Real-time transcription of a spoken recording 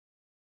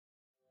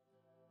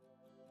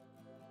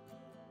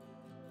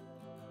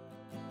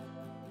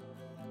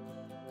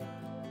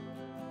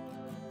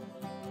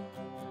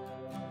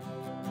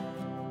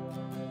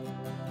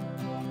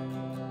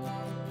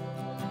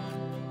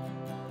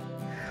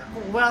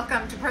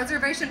Welcome to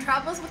Preservation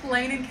Travels with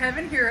Lane and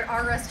Kevin here at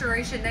our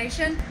Restoration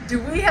Nation.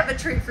 Do we have a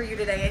treat for you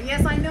today? And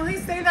yes, I know I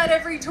say that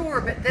every tour,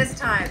 but this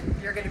time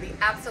you're going to be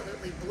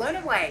absolutely blown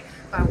away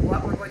by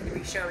what we're going to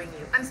be showing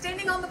you. I'm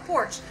standing on the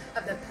porch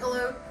of the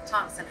Pillow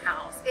Thompson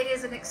house. It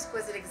is an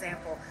exquisite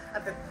example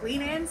of the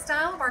Queen Anne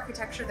style of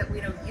architecture that we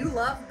know you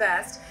love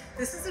best.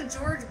 This is a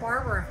George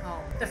Barber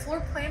home. The floor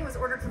plan was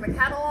ordered from a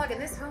catalog,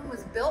 and this home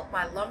was built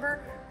by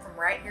lumber from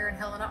right here in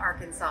Helena,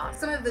 Arkansas.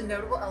 Some of the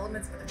notable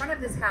elements at the front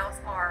of this house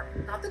are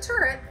not the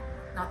turret,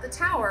 not the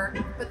tower,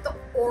 but the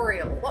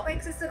oriel. What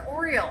makes this an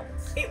oriel?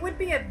 It would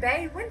be a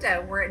bay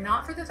window were it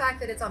not for the fact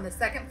that it's on the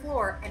second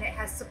floor and it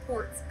has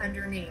supports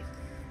underneath.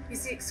 You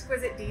see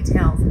exquisite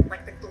details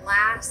like the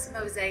glass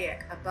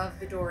mosaic above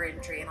the door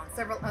entry and on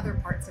several other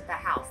parts of the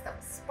house that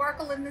will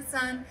sparkle in the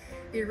sun,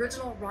 the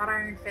original wrought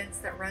iron fence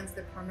that runs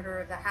the perimeter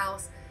of the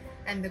house,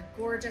 and the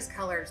gorgeous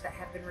colors that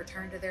have been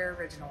returned to their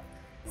original.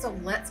 So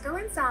let's go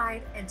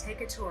inside and take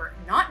a tour,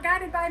 not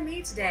guided by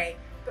me today,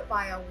 but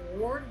by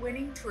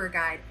award-winning tour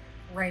guide,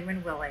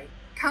 Raymond Willie.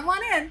 Come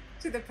on in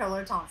to the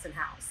Pillow Thompson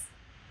house.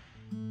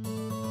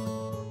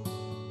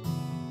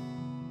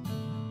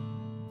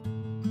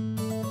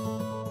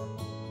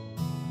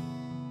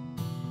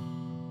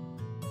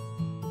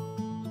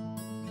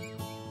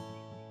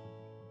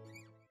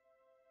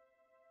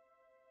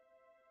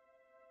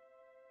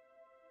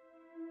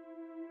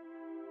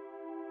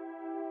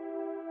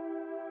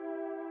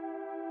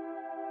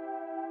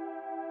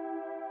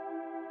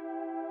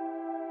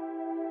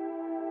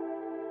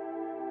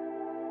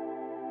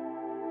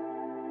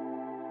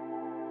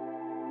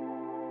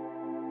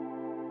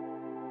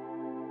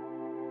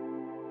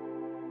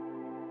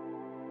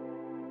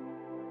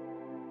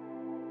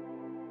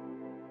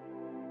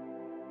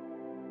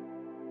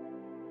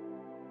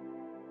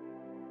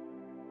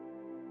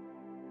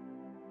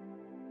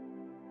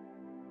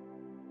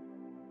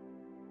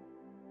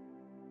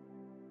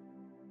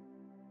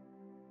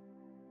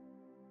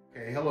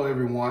 Okay, hello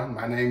everyone.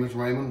 My name is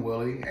Raymond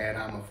Willie and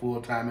I'm a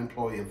full-time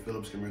employee of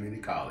Phillips Community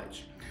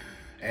College.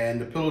 And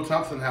the Pillow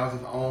Thompson house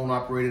is owned,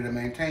 operated, and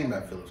maintained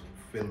by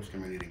Phillips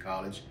Community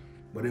College,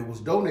 but it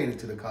was donated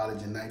to the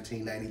college in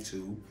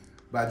 1992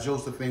 by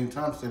Josephine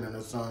Thompson and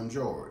her son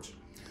George.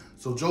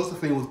 So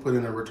Josephine was put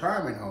in a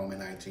retirement home in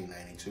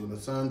 1992, and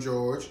the son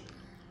George,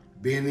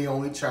 being the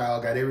only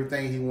child, got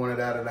everything he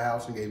wanted out of the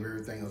house and gave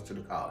everything else to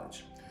the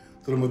college.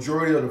 So the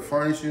majority of the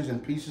furnishings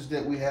and pieces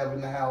that we have in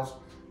the house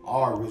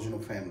are original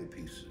family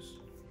pieces.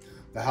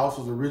 The house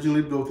was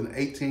originally built in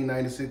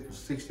 1896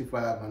 for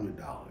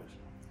 $6,500,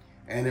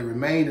 and it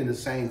remained in the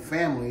same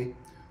family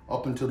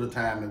up until the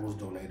time it was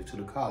donated to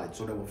the college.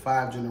 So there were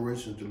 5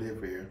 generations to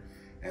live here,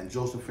 and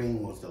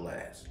Josephine was the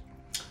last.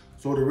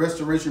 So the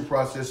restoration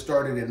process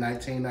started in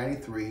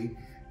 1993,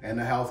 and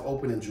the house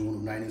opened in June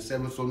of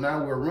 '97. So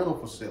now we're a rental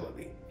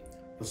facility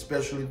for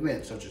special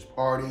events such as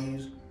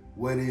parties,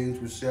 weddings,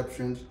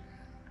 receptions,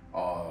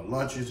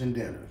 lunches, and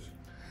dinners.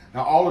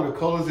 Now, all of the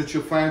colors that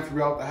you'll find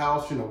throughout the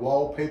house, the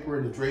wallpaper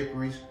and the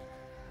draperies,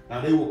 now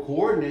they were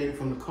coordinated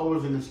from the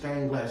colors in the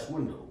stained glass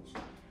windows.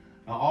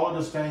 Now, all of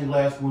the stained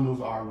glass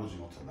windows are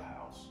original to the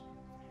house.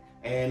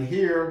 And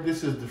here,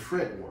 this is the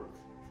fretwork.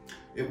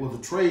 It was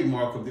a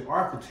trademark of the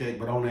architect,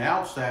 but on the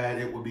outside,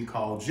 it would be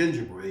called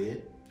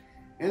gingerbread.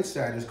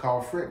 Inside is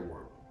called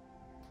fretwork.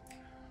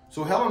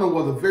 So Helena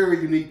was a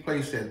very unique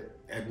place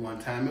at one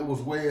time. It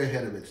was way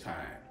ahead of its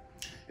time.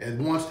 At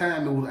one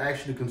time, it was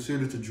actually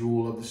considered the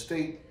jewel of the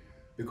state,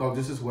 because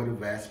this is where the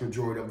vast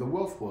majority of the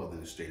wealth was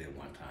in the state at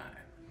one time.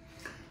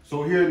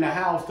 So here in the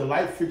house, the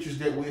light fixtures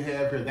that we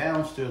have here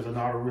downstairs are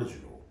not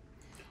original.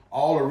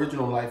 All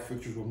original light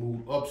fixtures were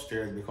moved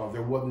upstairs because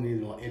there wasn't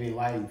any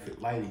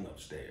lighting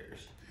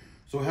upstairs.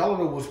 So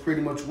Helena was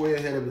pretty much way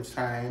ahead of its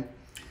time.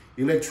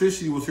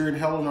 Electricity was here in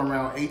Helena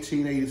around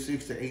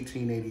 1886 to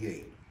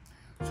 1888.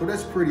 So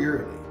that's pretty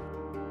early.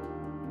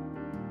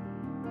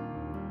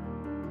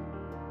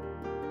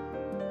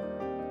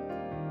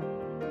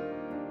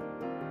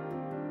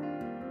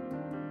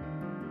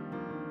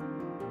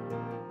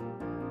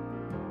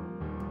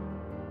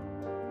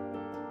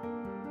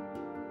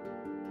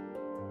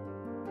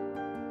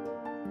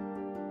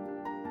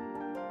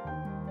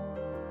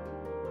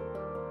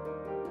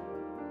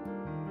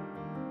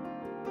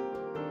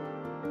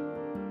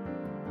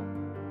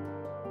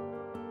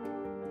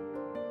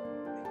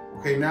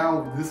 Okay,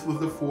 now this was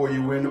the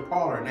foyer. We're in the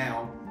parlor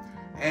now.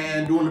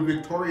 And during the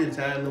Victorian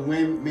time, the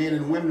men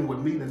and women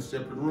would meet in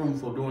separate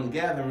rooms. So during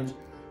gatherings,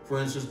 for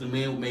instance, the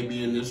men may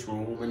be in this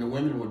room and the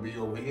women would be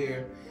over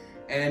here.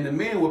 And the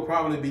men would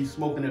probably be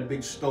smoking their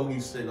big stogie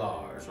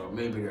cigars or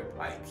maybe their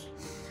pipes.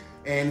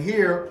 And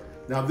here,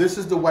 now this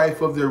is the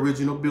wife of the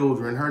original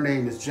builder, and her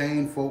name is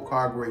Jane Folk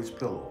Hargraves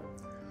Pillow.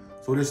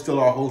 So there's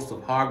still our host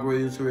of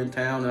Hargraves here in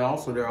town, and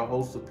also there are a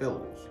host of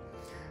pillows.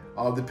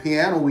 The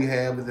piano we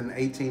have is an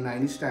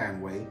 1890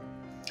 Steinway.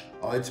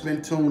 It's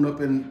been tuned up,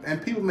 and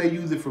people may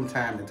use it from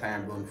time to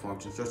time during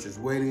functions such as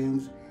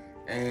weddings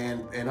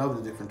and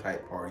other different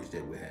type parties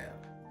that we have.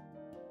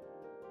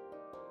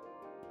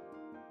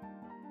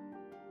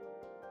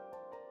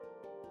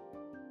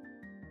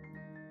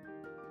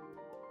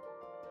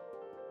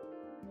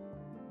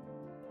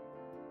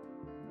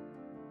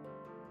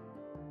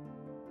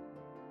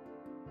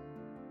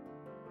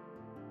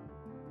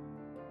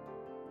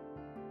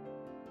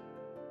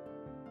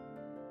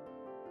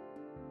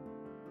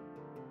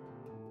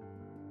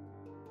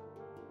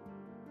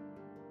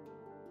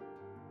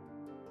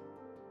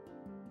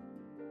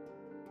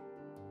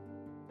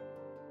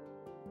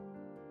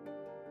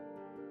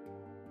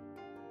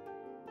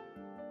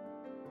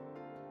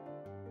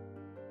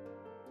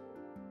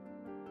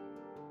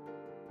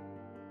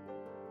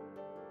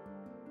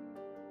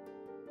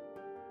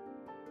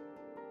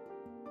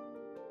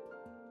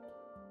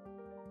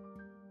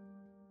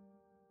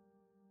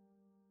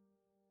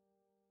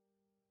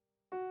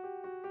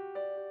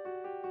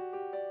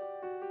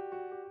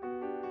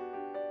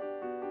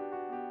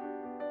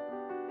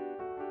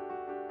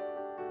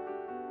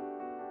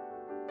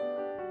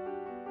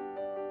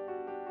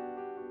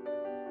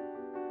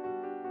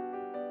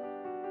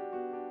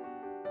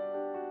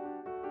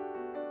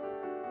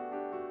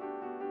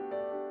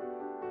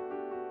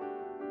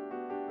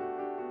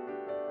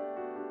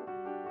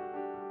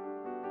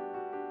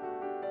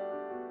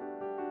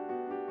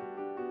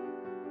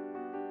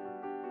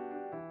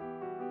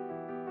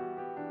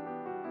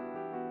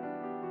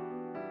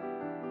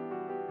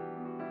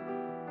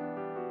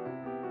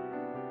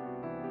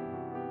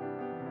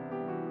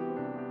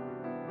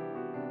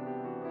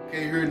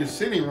 Okay, here in the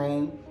sitting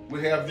room,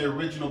 we have the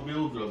original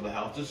builder of the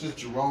house. This is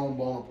Jerome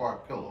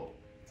Bonaparte Pillow.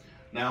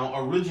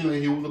 Now, originally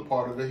he was a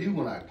part of the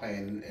Huguenot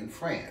clan in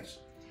France.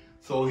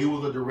 So he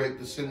was a direct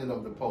descendant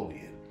of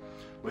Napoleon.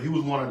 But he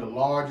was one of the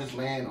largest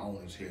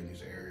landowners here in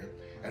this area.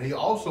 And he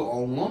also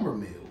owned lumber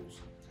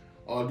mills.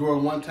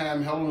 During one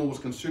time, Helena was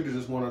considered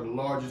as one of the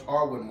largest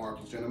hardwood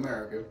markets in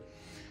America.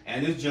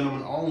 And this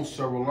gentleman owned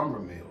several lumber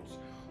mills.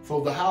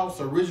 So the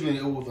house, originally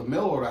it was a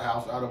mill order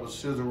house out of a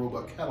Sears and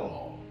Roebuck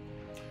catalog.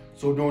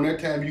 So during that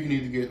time, you can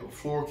either get a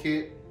floor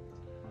kit,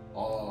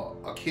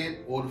 a kit,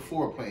 or the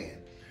floor plan.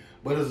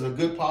 But there's a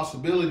good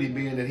possibility,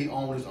 being that he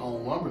owned his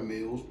own lumber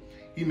mills,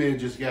 he may have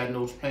just gotten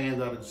those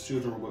plans out of the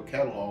Sears and Roebuck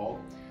catalog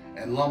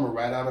and lumber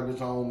right out of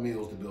his own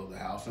mills to build the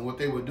house. And what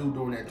they would do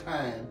during that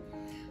time,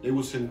 they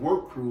would send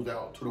work crews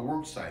out to the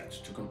work sites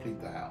to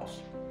complete the house.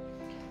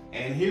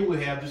 And here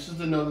we have, this is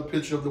another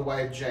picture of the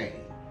wife,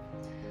 Jane.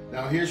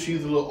 Now here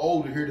she's a little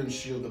older here than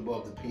she is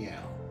above the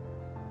piano.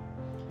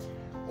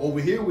 Over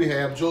here we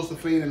have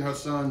Josephine and her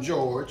son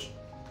George.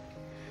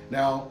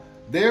 Now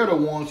they're the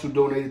ones who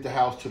donated the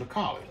house to the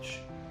college.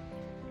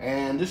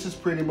 And this is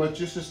pretty much,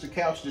 this is the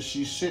couch that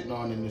she's sitting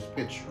on in this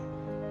picture.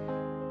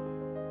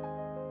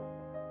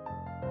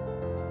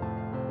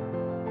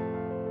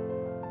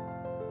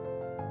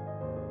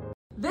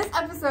 This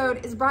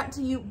episode is brought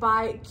to you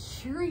by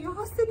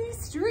Curiosity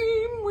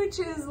Stream, which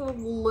is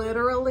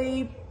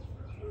literally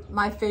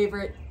my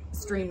favorite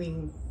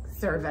streaming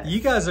service. You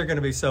guys are going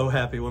to be so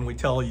happy when we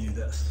tell you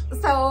this.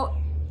 So,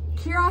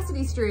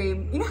 Curiosity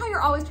Stream, you know how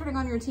you're always turning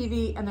on your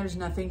TV and there's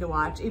nothing to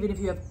watch, even if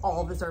you have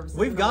all the services?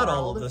 We've got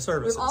all of the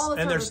services,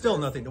 and there's still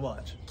services. nothing to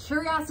watch.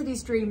 Curiosity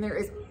Stream, there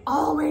is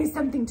always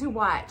something to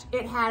watch.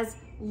 It has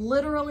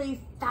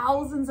literally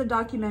thousands of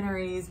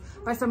documentaries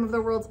by some of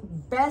the world's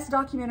best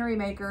documentary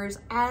makers,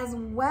 as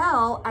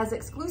well as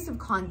exclusive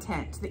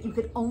content that you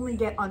could only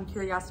get on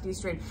Curiosity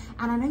Stream.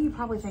 And I know you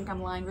probably think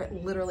I'm lying, but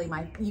literally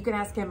you can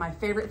ask him my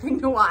favorite thing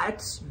to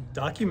watch.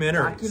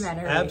 Documentaries.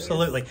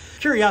 Absolutely.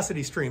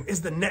 Curiosity Stream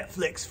is the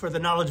Netflix for the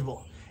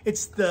knowledgeable.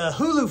 It's the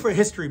Hulu for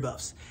history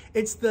buffs.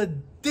 It's the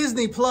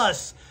Disney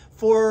Plus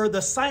for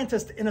the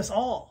scientist in us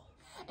all.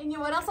 And you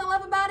know what else I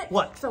love about it?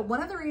 What? So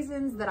one of the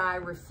reasons that I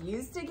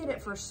refused to get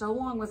it for so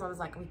long was I was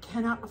like, we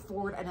cannot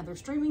afford another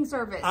streaming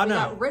service. I know,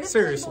 we got rid of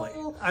seriously.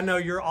 cable. I know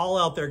you're all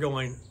out there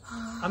going,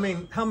 I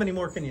mean, how many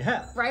more can you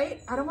have? Right?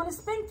 I don't want to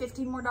spend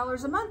 $15 more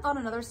a month on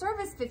another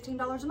service.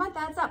 $15 a month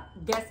adds up.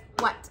 Guess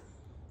what?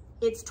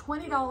 It's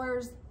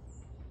 $20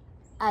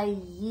 a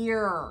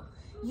year.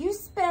 You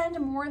spend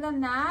more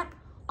than that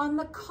on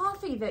the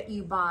coffee that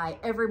you buy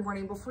every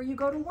morning before you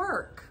go to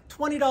work.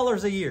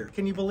 $20 a year.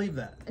 Can you believe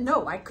that?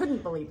 No, I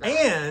couldn't believe that.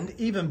 And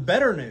even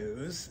better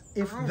news,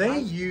 if they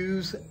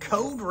use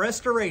code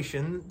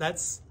restoration,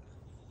 that's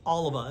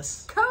all of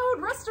us. Code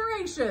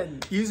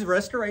restoration. Use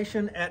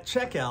restoration at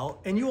checkout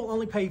and you will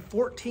only pay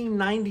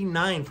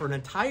 $14.99 for an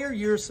entire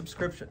year's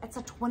subscription. That's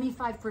a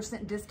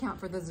 25% discount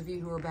for those of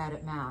you who are bad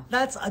at math.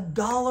 That's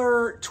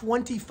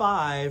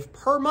 $1.25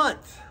 per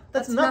month.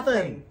 That's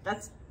nothing.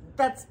 That's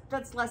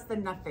less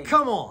than nothing.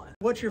 Come on.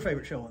 What's your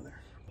favorite show on there?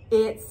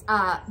 It's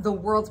The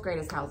World's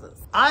Greatest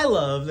Houses. I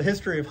love The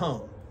History of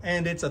Home.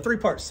 And it's a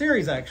 3-part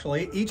series,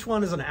 actually. Each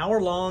one is an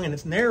hour long, and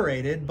it's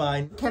narrated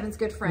by Kevin's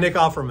good friend, Nick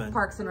Offerman.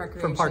 Parks and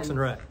Recreation. From Parks and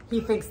Rec. He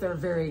thinks they're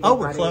very good Oh,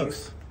 we're buddies.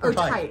 close. Or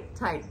tight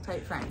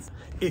friends.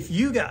 If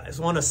you guys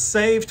want to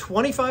save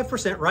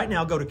 25% right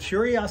now, go to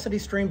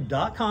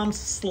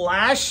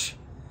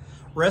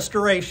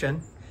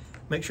curiositystream.com/restoration.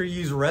 Make sure you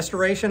use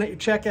restoration at your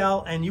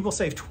checkout, and you will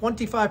save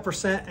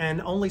 25%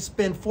 and only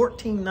spend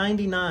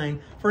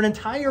 $14.99 for an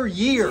entire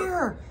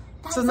year.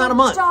 That's This is not a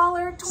month.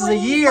 This is a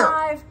year.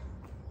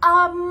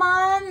 A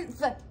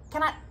month.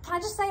 Can I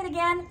just say it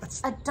again?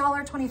 That's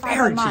 $1.25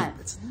 very a month.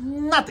 cheap. It's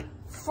nothing.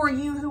 For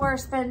you who are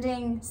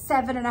spending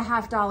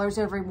 $7.50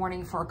 every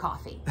morning for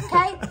coffee,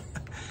 okay?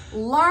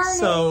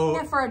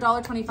 Learning for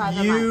 $1.25 a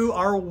month. You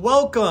are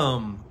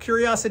welcome.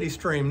 Curiosity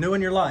Stream, new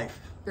in your life.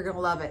 You're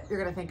gonna love it. You're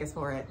gonna thank us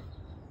for it.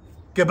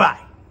 Goodbye.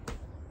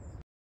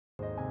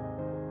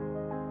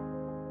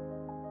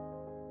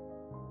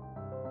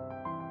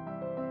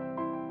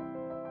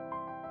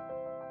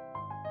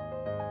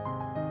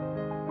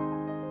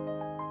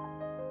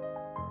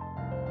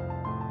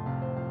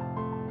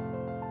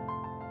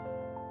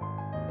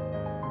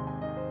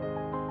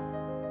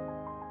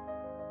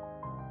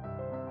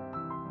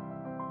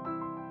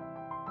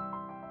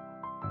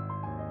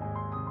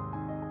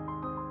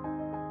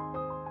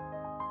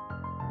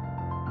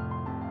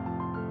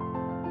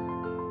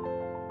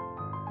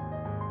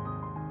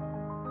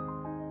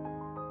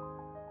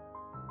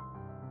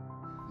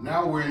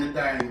 Now we're in the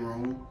dining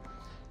room,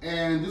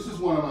 and this is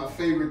one of my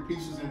favorite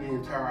pieces in the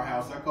entire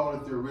house. I call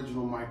it the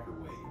original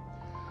microwave.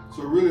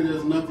 So really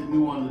there's nothing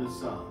new under the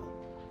sun.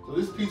 So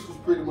this piece was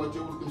pretty much,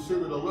 it was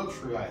considered a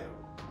luxury item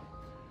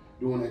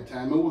during that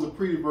time. It was a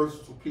pretty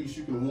versatile piece.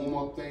 You can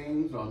warm up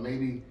things or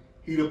maybe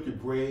heat up your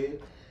bread.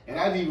 And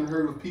I've even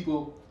heard of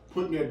people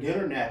putting their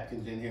dinner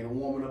napkins in here and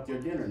warming up their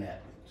dinner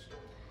napkins.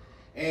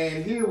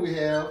 And here we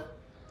have,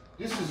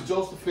 this is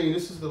Josephine.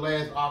 This is the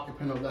last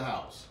occupant of the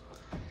house.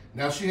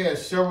 Now she had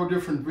several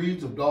different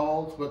breeds of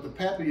dogs, but the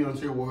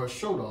Papillons here were her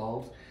show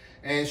dogs,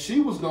 and she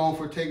was known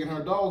for taking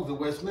her dogs to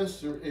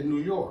Westminster in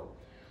New York.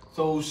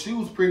 So she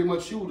was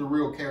the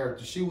real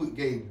character. She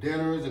gave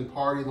dinners and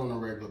parties on a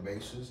regular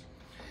basis.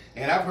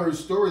 And I've heard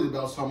stories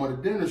about some of the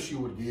dinners she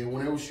would give.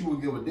 Whenever she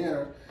would give a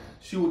dinner,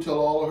 she would tell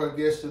all of her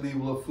guests to leave a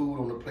little food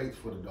on the plates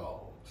for the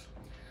dogs.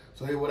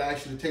 So they would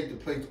actually take the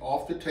plates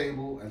off the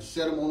table and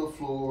set them on the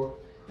floor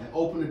and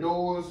open the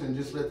doors and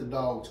just let the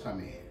dogs come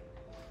in.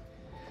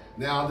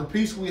 Now the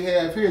piece we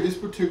have here, this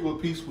particular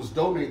piece was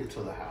donated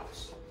to the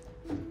house.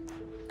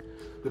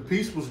 The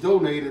piece was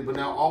donated, but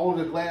now all of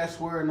the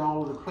glassware and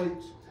all of the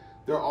plates,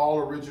 they're all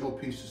original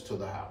pieces to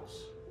the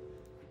house.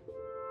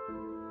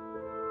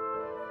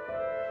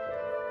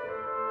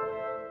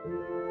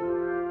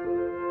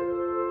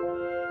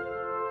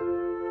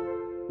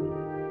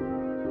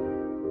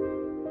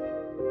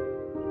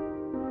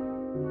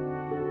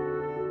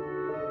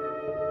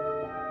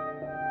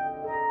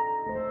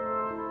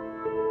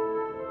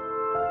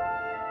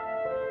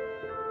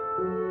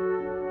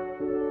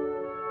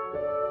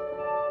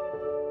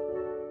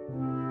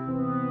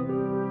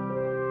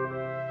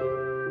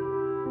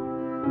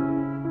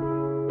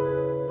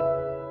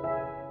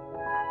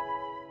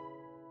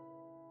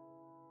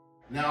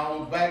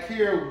 Now back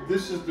here,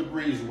 this is the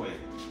breezeway.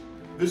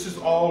 This is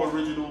all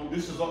original.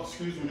 This is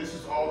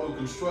all new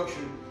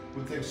construction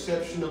with the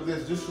exception of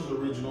this. This was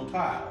original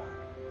tile.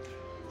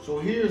 So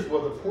here's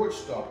where the porch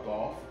stopped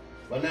off.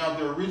 But now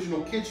the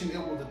original kitchen, it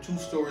was a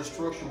two-story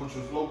structure which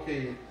was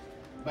located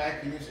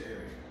back in this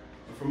area.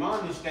 And from my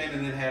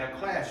understanding, it had a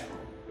classroom.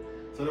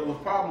 So there was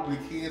probably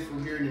kids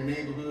from here in the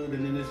neighborhood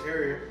and in this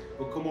area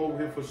would come over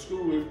here for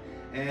schooling.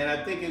 And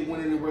I think it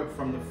went anywhere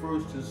from the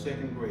 1st to the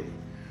 2nd grade.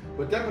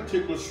 But that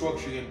particular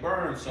structure had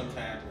burned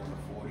sometime in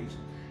the 40s,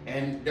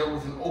 and there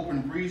was an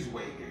open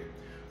breezeway here.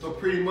 So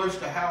pretty much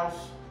the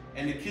house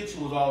and the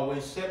kitchen was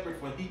always separate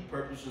for heat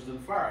purposes and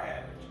fire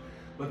hazards.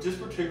 But this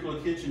particular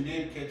kitchen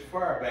did catch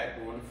fire back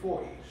during the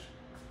 40s.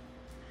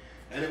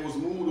 And it was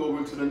moved over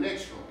into the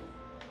next room.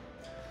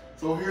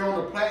 So here on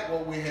the plaque,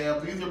 what we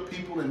have, these are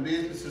people and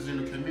businesses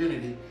in the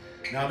community.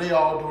 Now they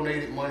all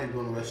donated money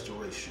during the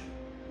restoration.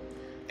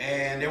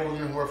 And there was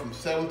anywhere from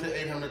 $700,000 to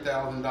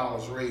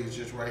 $800,000 raised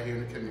just right here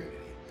in the community.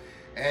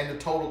 And the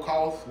total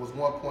cost was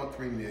 $1.3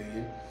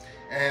 million.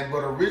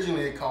 But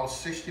originally it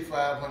cost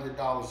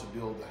 $6,500 to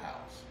build the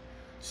house.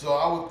 So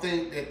I would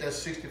think that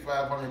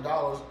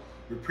 $6,500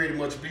 would pretty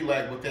much be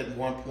like what that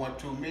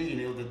 $1.2 million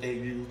is that they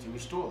used to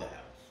restore the house.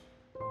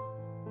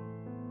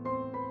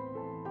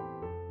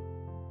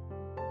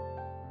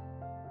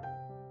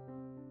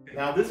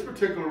 Now this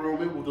particular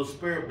room, it was a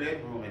spare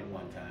bedroom at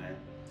one time.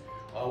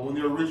 When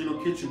the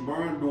original kitchen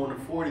burned during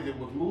the 40s, it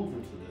was moved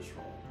into this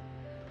room.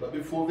 But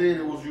before then,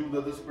 it was used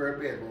as a spare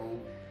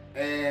bedroom.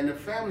 And the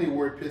family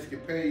were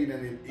Episcopalian,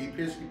 and the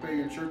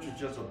Episcopalian church is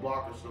just a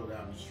block or so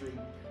down the street.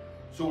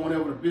 So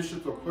whenever the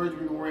bishops or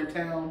clergymen were in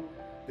town,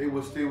 they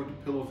would stay with the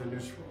pillows in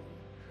this room.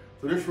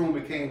 So this room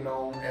became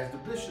known as the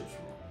bishop's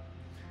room.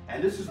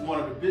 And this is one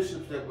of the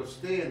bishops that would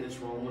stay in this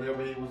room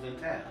whenever he was in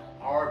town,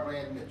 R.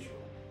 Brand Mitchell.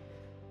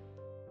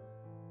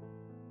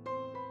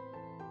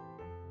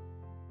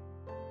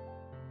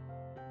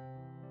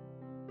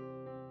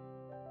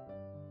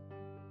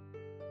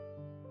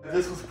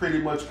 This was pretty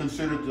much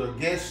considered the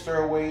guest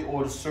stairway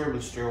or the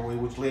servant stairway,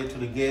 which led to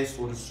the guest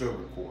or the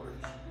servant quarters.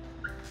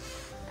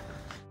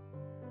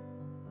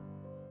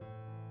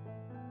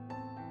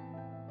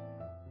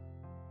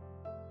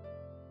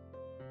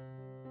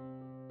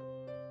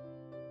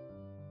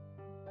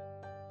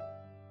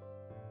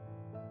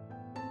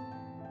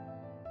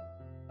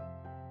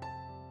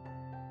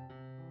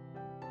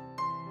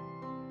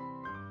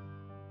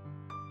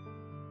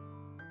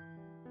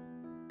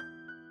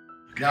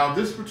 Now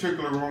this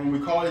particular room, we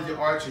call it the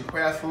arts and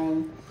crafts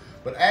room,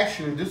 but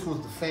actually this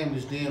was the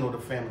family's den or the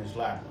family's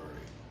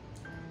library.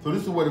 So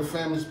this is where the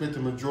family spent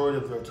the majority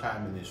of their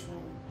time in this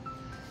room.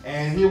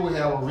 And here we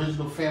have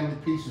original family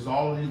pieces.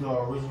 All of these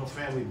are original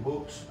family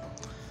books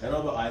and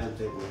other items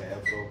that we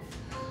have. So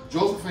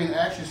Josephine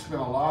actually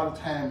spent a lot of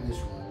time in this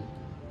room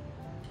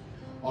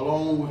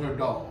along with her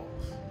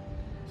dogs.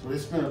 So they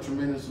spent a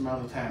tremendous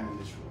amount of time in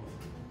this room.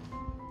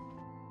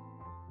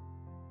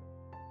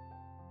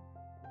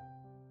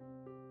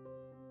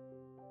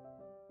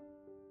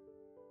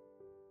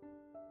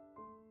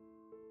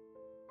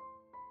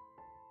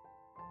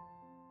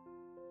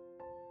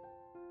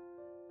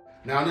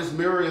 Now this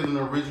mirror is an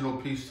original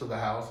piece to the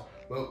house,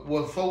 but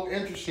what's so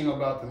interesting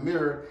about the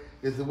mirror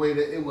is the way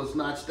that it was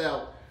notched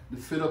out to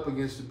fit up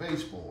against the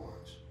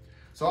baseboards.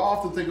 So I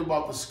often think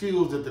about the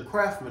skills that the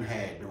craftsmen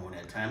had during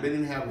that time. They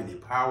didn't have any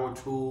power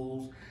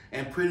tools,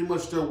 and pretty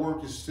much their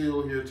work is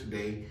still here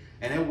today,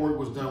 and their work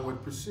was done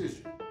with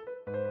precision.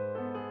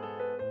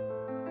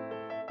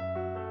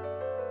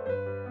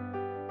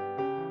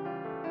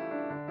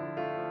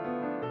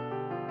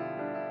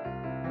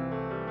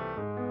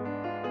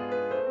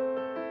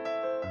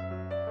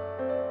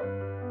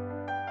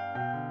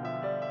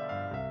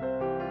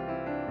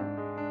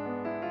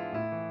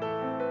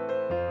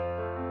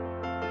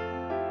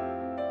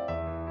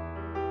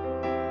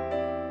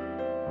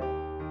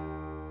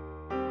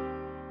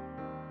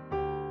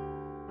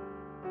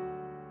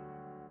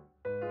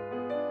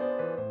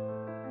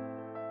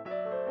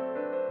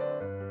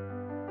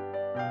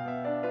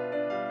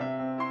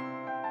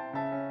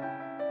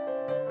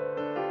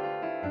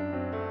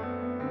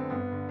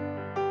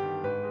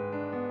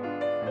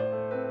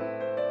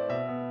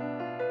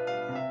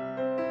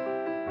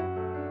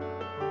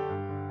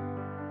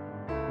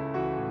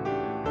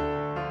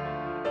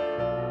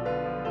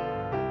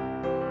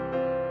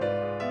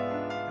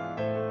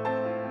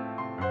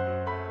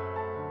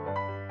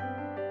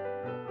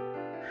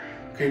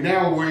 Okay,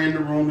 now we're in the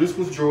room. This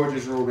was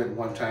George's room at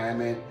one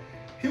time, and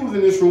he was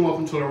in this room up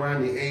until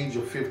around the age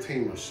of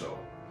 15 or so.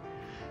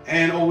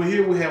 And over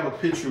here we have a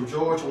picture of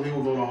George when he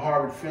was on a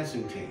Harvard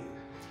fencing team.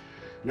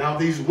 Now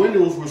these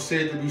windows were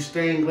said to be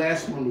stained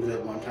glass windows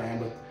at one time,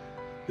 but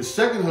his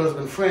second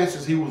husband,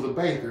 Francis, he was a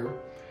banker,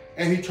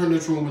 and he turned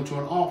this room into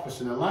an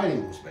office and the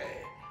lighting was bad.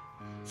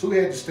 So we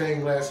had the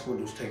stained glass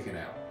windows taken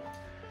out.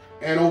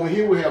 And over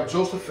here we have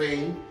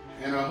Josephine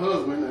and her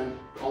husband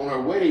on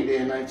her wedding day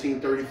in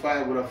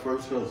 1935 with her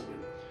first husband.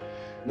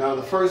 Now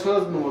the first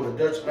husband was a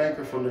Dutch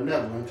banker from the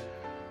Netherlands,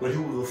 but he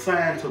was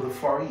assigned to the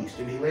Far East,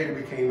 and he later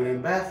became an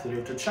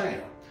ambassador to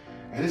China.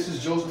 And this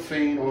is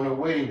Josephine on her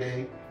wedding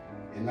day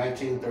in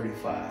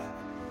 1935.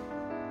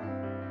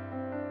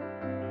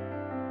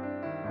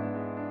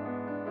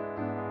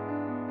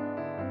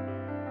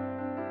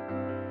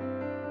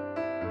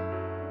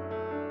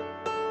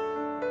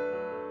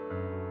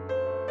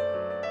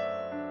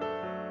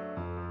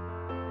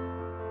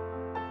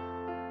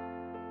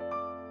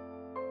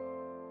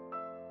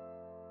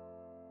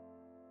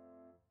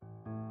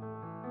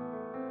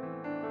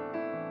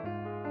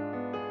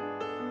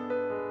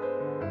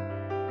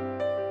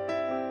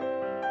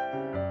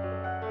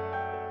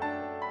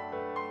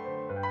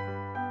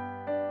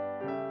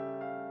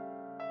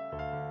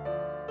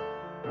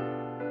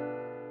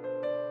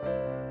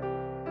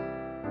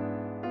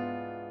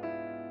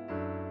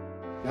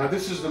 Now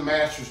this is the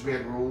master's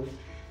bedroom,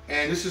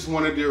 and this is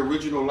one of the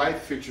original light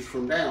fixtures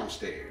from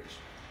downstairs.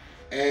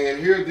 And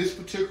here, this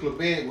particular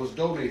bed was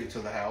donated to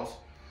the house,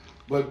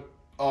 but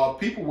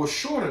people were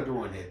shorter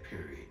during that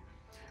period.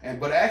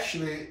 But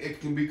actually, it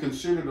can be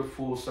considered a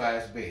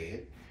full-size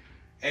bed.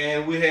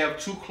 And we have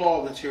two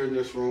closets here in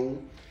this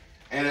room.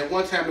 And at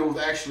one time, there was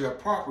actually a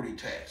property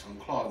tax on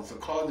closets. A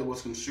closet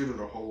was considered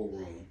a whole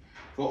room.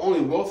 For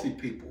only wealthy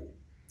people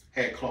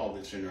had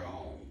closets in their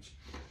homes.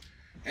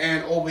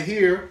 And over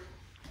here,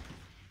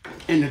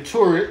 in the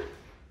turret,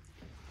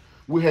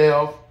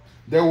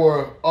 there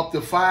were up to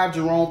 5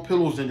 Jerome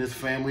pillows in this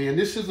family, and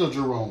this is a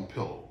Jerome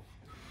pillow.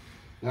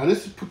 Now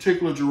this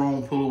particular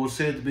Jerome pillow was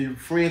said to be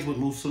friends with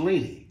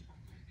Mussolini.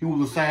 He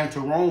was assigned to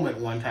Rome at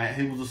one time.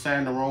 He was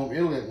assigned to Rome,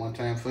 Italy at one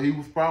time, so he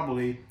was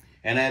probably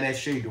an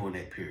attaché during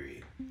that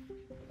period.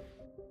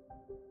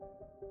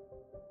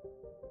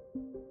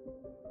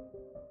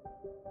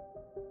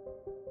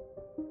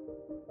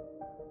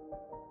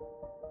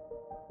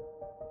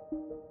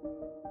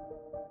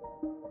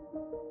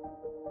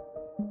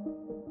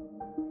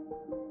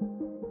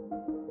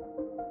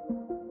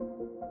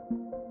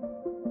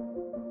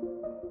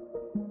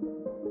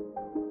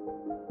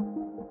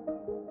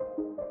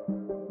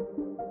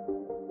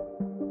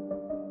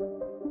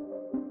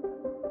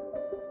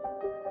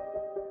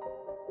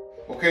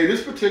 Okay,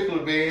 this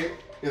particular bed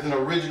is an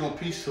original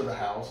piece to the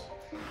house,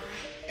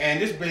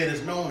 and this bed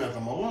is known as a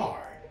Millard.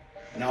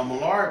 Now,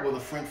 Millard was a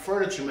French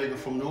furniture maker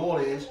from New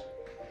Orleans,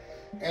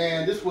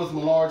 and this was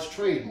Millard's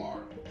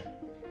trademark.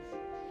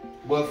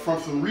 But from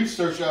some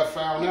research, I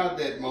found out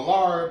that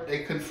Millard,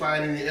 they couldn't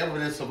find any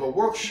evidence of a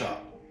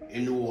workshop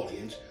in New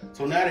Orleans.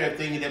 So now they're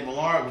thinking that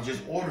Millard was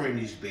just ordering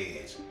these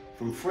beds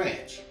from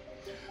France.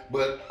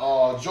 But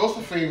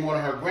Josephine, one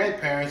of her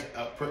grandparents,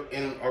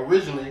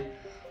 originally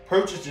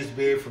purchased this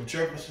bed from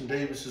Jefferson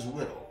Davis's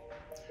widow.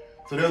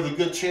 So there was a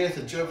good chance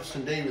that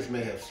Jefferson Davis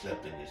may have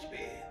slept in this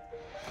bed.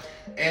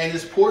 And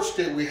this porch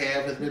that we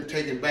have has been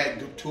taken back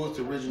to its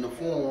original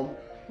form,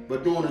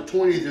 but during the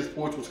 20s, this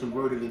porch was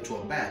converted into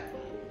a bathroom.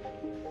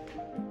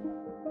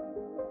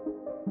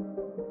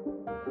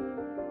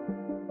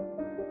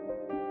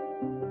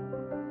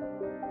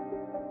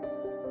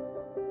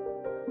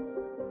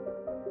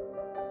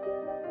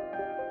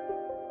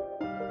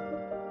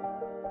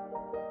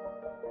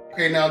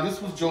 Okay, now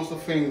this was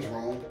Josephine's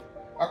room.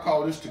 I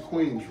call this the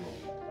Queen's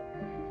room.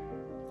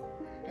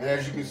 And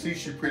as you can see,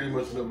 she pretty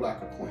much lived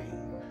like a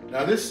queen.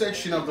 Now this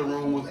section of the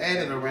room was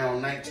added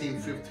around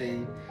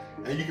 1915,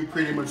 and you can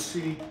pretty much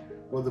see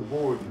where the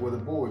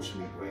boards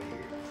meet right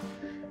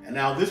here. And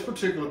now this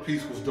particular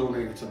piece was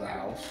donated to the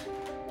house,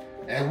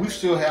 and we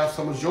still have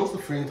some of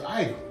Josephine's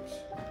items.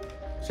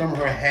 Some of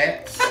her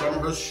hats, some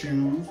of her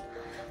shoes.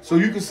 So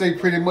you can say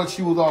pretty much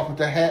she was off with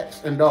the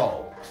hats and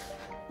dogs.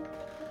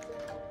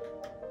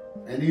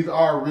 And these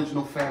are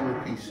original family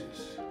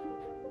pieces.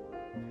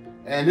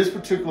 And this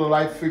particular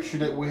light fixture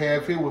that we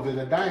have here was in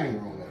the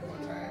dining room at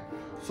one time.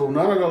 So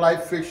none of the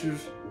light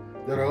fixtures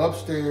that are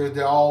upstairs,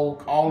 all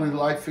the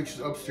light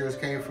fixtures upstairs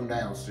came from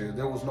downstairs.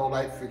 There was no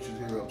light fixtures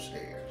here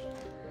upstairs.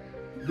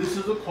 This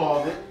is a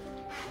closet,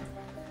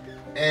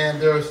 and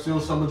there are still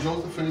some of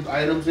Josephine's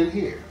items in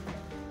here.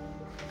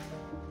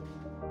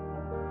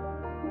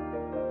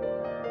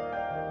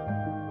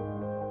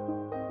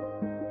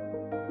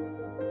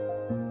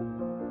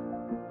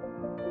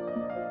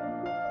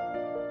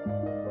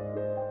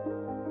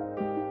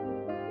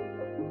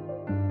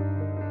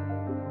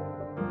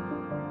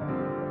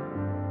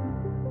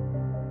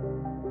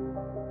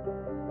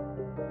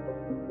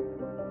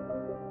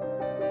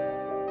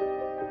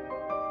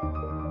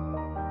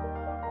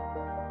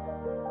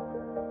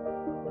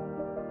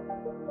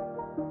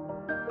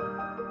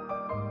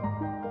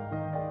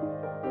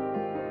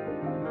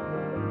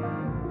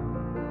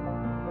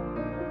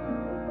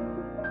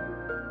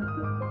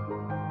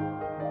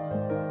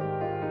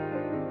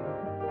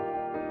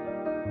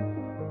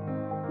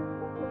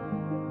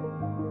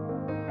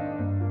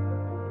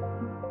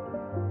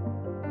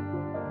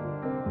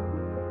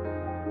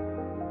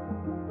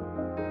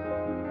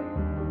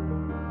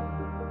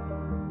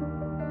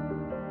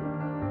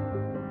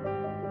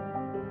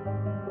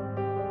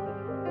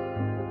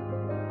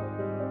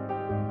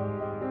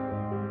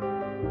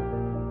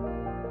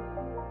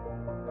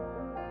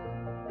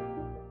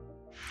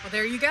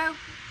 Well, there you go.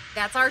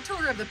 That's our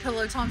tour of the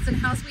Pillow Thompson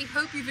house. We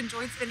hope you've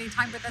enjoyed spending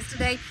time with us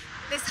today.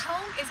 This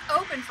home is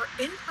open for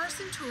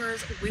in-person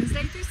tours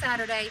Wednesday through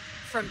Saturday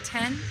from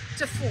 10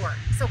 to 4.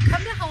 So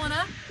come to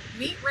Helena,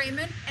 meet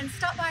Raymond, and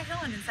stop by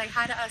Helen and say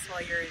hi to us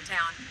while you're in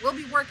town. We'll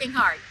be working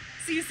hard.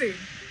 See you soon.